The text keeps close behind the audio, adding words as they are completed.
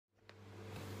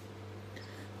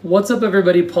What's up,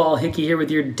 everybody? Paul Hickey here with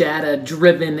your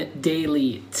data-driven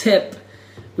daily tip.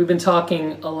 We've been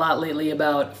talking a lot lately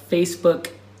about Facebook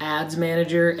Ads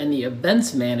Manager and the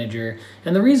Events Manager,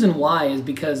 and the reason why is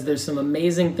because there's some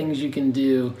amazing things you can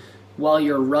do while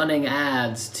you're running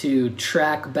ads to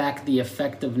track back the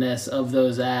effectiveness of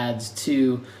those ads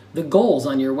to the goals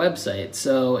on your website.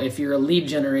 So if you're a lead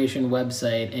generation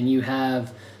website and you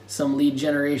have some lead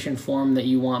generation form that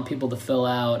you want people to fill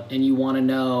out and you want to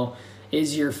know,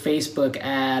 is your Facebook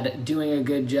ad doing a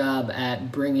good job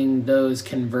at bringing those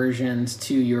conversions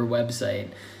to your website?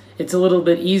 It's a little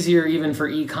bit easier even for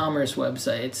e-commerce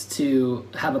websites to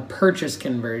have a purchase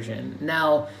conversion.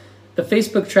 Now, the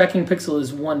Facebook tracking pixel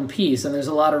is one piece, and there's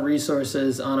a lot of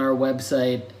resources on our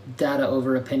website,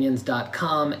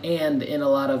 dataoveropinions.com, and in a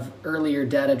lot of earlier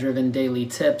data-driven daily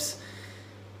tips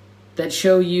that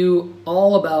show you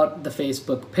all about the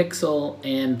Facebook pixel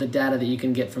and the data that you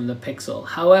can get from the pixel.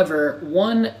 However,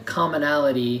 one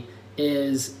commonality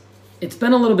is it's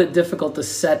been a little bit difficult to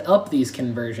set up these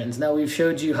conversions. Now, we've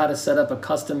showed you how to set up a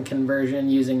custom conversion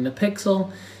using the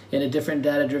pixel in a different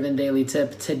data-driven daily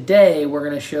tip. Today, we're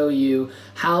going to show you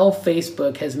how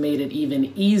Facebook has made it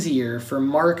even easier for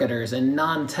marketers and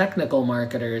non-technical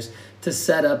marketers to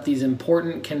set up these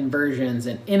important conversions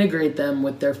and integrate them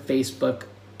with their Facebook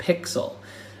pixel.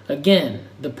 Again,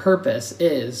 the purpose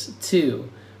is to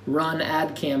run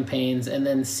ad campaigns and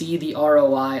then see the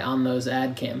ROI on those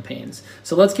ad campaigns.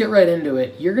 So let's get right into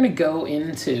it. You're going to go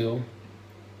into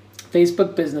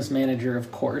Facebook Business Manager,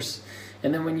 of course,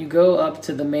 and then when you go up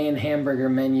to the main hamburger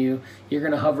menu, you're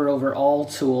going to hover over all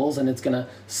tools and it's going to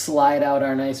slide out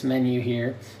our nice menu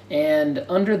here. And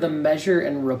under the measure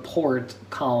and report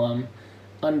column,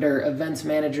 under Events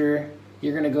Manager,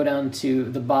 you're going to go down to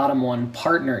the bottom one,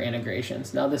 partner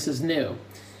integrations. Now this is new,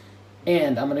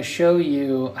 and I'm going to show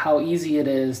you how easy it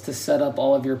is to set up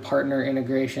all of your partner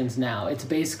integrations now. It's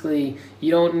basically,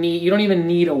 you don't even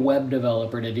need a web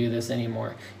developer to do this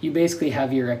anymore. You basically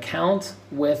have your account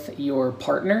with your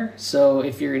partner. So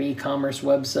if you're an e-commerce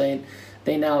website,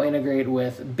 they now integrate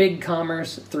with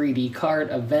BigCommerce, 3D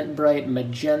Cart, Eventbrite,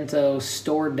 Magento,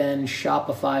 StoreDen,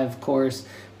 Shopify, of course,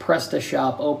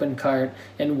 PrestaShop, OpenCart,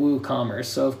 and WooCommerce.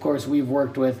 So of course we've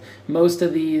worked with most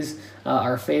of these.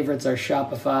 Our favorites are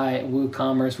Shopify,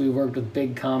 WooCommerce. We've worked with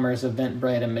BigCommerce,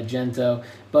 Eventbrite, and Magento.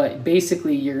 But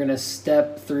basically you're going to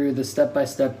step through the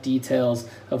step-by-step details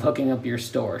of hooking up your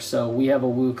store. So we have a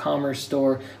WooCommerce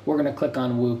store. We're going to click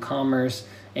on WooCommerce,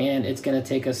 and it's going to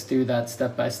take us through that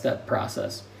step-by-step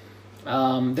process.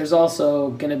 There's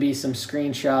also going to be some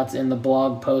screenshots in the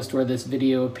blog post where this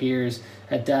video appears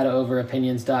at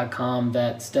dataoveropinions.com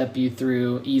that step you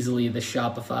through easily the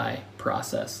Shopify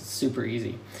process. It's super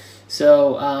easy.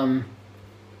 So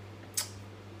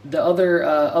the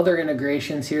other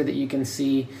integrations here that you can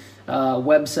see,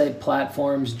 website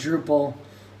platforms, Drupal,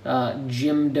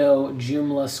 Jimdo,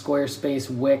 Joomla, Squarespace,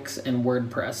 Wix, and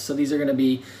WordPress. So these are going to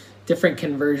be different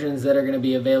conversions that are going to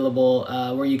be available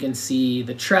where you can see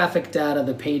the traffic data,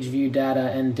 the page view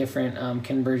data, and different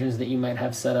conversions that you might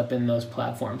have set up in those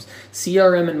platforms.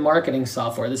 CRM and marketing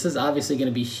software. This is obviously going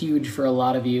to be huge for a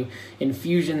lot of you.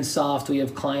 Infusionsoft, we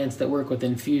have clients that work with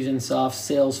Infusionsoft,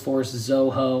 Salesforce,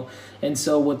 Zoho. And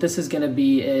so what this is going to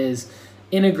be is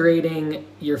integrating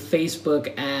your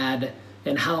Facebook ad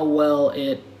and how well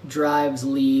it drives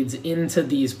leads into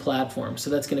these platforms.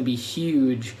 So that's going to be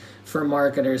huge for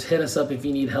marketers. Hit us up if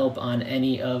you need help on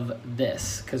any of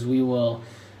this, because we will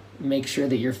make sure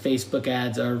that your Facebook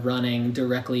ads are running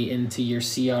directly into your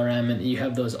CRM and you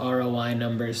have those ROI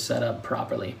numbers set up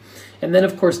properly. And then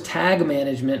of course tag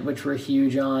management, which we're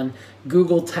huge on.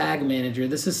 Google Tag Manager.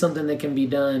 This is something that can be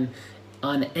done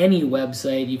on any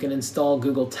website. You can install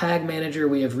Google Tag Manager.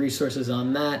 We have resources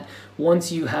on that.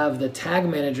 Once you have the Tag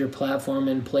Manager platform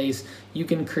in place, you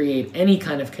can create any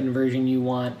kind of conversion you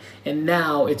want. And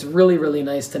now it's really, really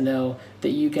nice to know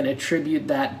that you can attribute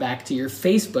that back to your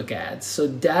Facebook ads. So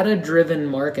data-driven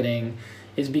marketing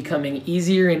is becoming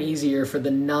easier and easier for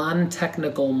the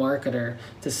non-technical marketer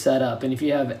to set up. And if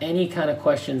you have any kind of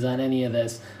questions on any of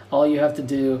this, all you have to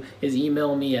do is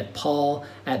email me at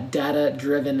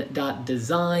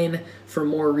paul@datadriven.design. For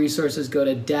more resources, go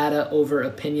to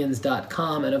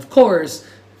dataoveropinions.com. And of course,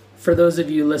 for those of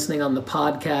you listening on the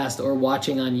podcast or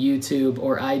watching on YouTube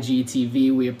or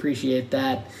IGTV, we appreciate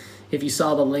that. If you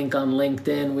saw the link on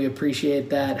LinkedIn, we appreciate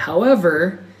that.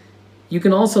 However, you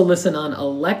can also listen on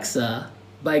Alexa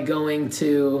by going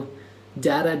to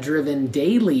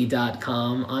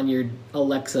datadrivendaily.com on your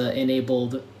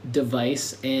Alexa-enabled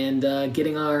device and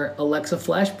getting our Alexa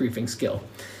flash briefing skill.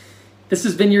 This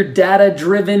has been your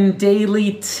data-driven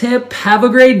daily tip. Have a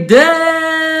great day!